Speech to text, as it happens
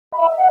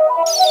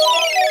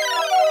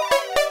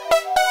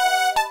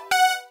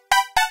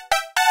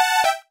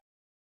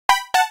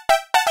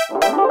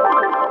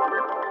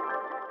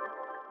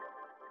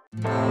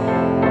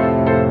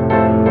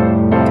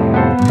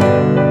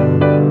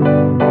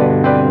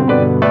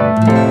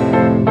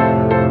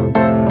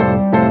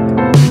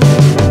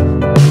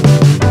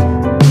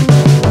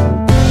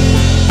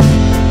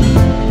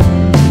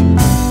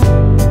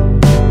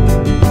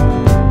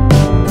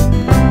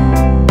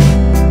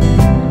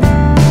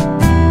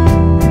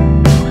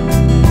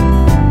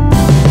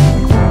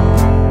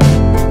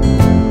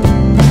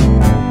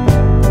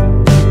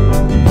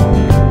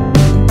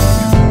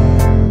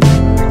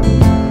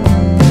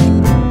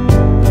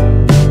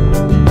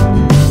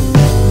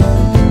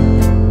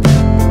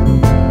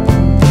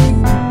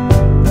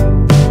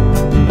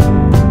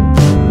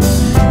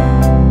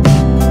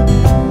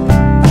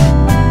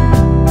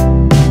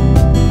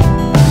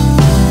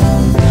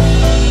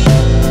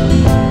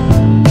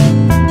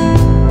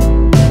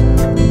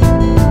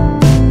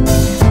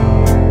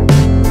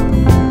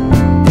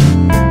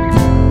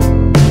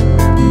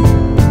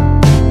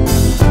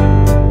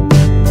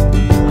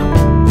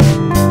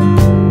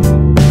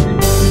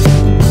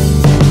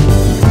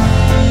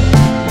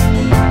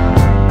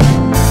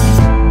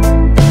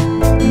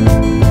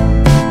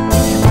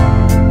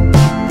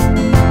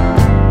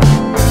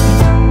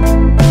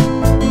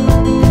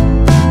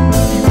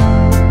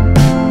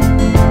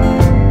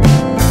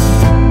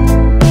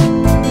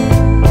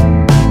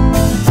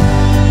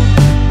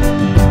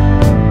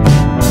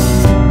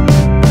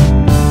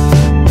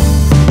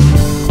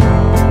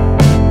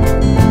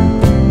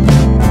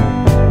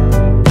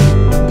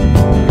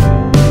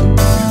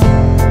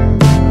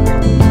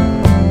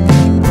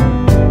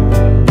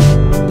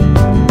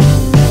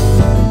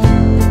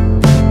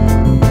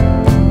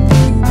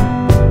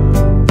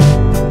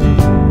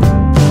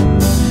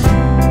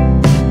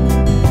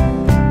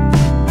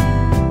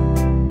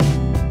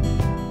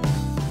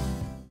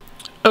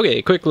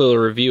Okay, quick little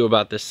review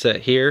about this set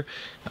here.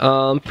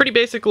 Pretty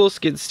basic little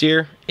skid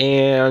steer,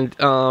 and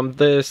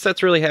the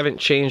sets really haven't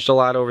changed a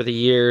lot over the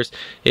years.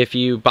 If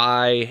you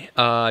buy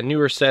a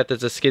newer set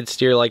that's a skid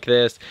steer like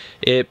this,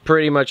 it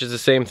pretty much is the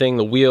same thing.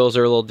 The wheels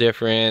are a little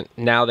different.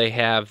 Now they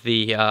have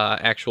the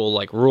actual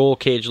like roll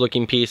cage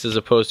looking piece as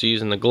opposed to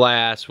using the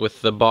glass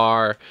with the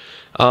bar.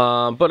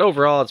 But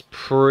overall it's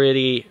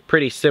pretty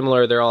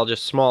similar. They're all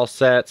just small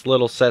sets,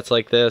 little sets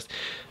like this.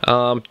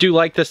 Do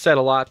like this set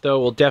a lot though.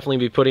 We'll definitely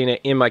be putting it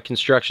in my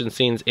construction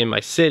scenes in my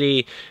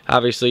city.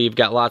 Obviously you've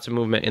got lots of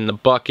movement in the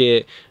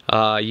bucket.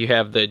 You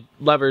have the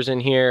levers in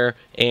here,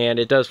 and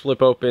it does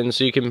flip open,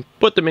 so you can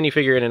put the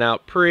minifigure in and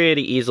out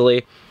pretty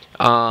easily.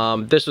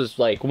 This was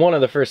like one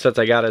of the first sets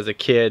I got as a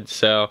kid,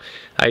 so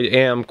I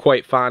am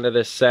quite fond of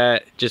this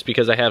set just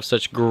because I have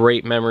such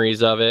great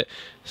memories of it.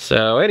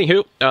 So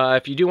anywho,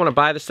 if you do want to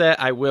buy the set,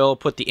 I will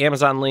put the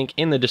Amazon link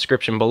in the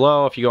description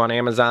below. If you go on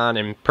Amazon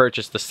and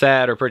purchase the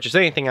set or purchase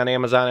anything on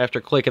Amazon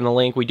after clicking the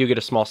link, we do get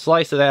a small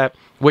slice of that,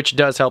 which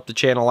does help the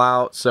channel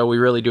out, so we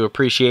really do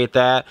appreciate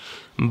that.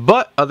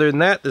 But other than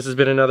that, this has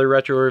been another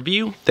retro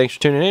review. Thanks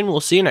for tuning in. We'll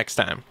see you next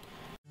time.